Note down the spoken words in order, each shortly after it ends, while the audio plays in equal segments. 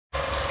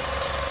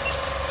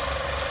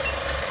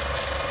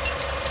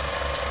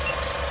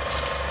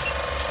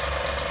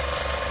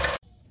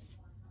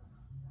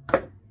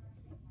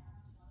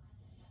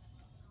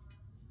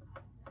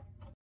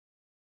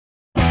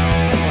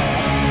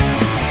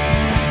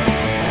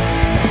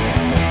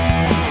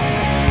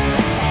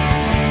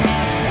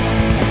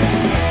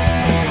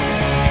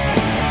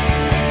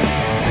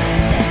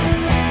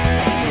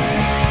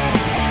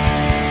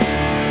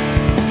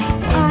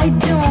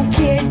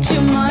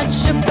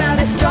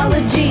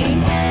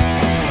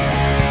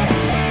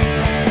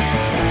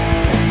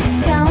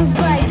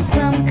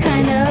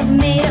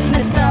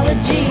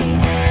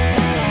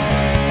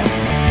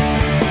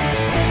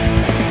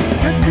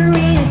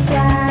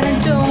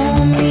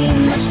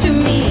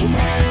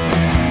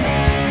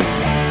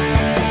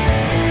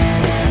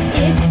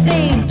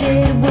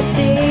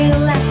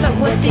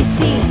they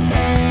see.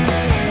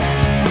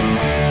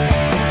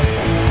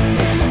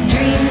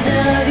 Dreams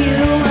of you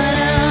and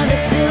other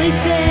silly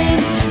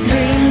things.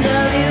 Dreams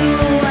of you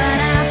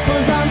and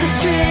apples on the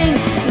string.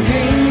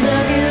 Dreams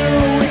of you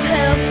with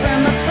help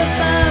from up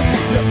above.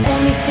 The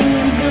only thing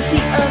I'm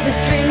guilty of is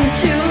dreaming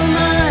too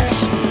much.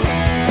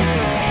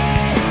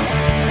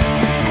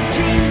 I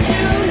dream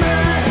too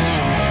much.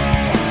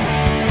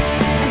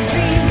 I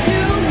dream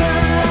too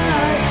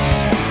much.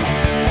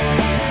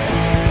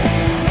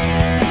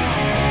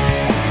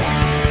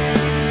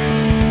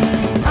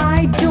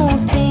 I don't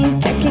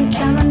think I can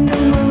count on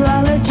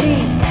numerology,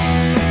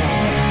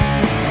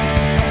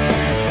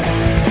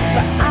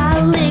 but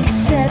I'll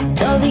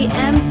accept all the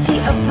empty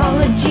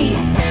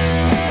apologies.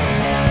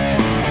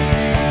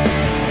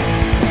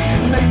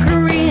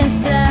 Mercury and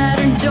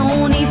Saturn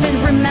don't even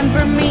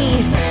remember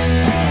me.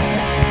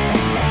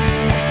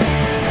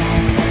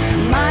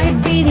 Might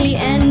be the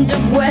end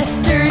of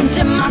Western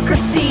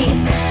democracy.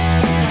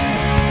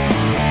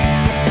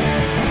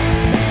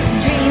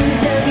 Dreams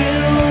of you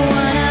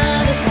and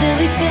other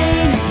silly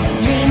things.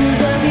 Dreams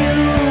of you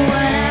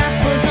and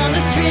apples on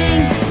the string.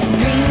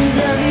 Dreams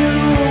of you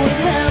with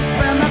help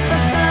from up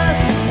above.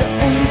 The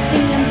only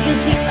thing I'm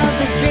guilty of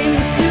is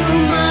dreaming too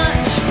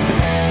much.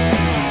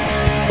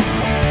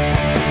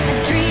 I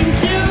dream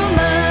too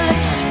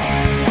much.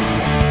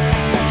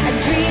 I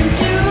dream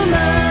too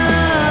much.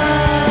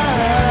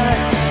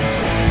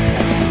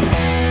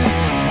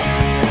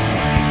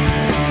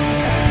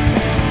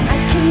 I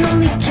can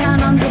only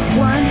count on the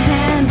one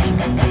hand.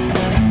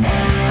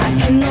 I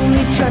can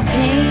only try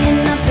paying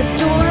up the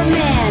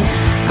doorman.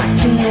 I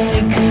can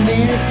only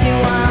convince you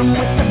I'm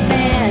with the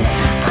band.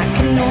 I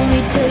can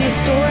only tell you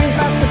stories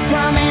about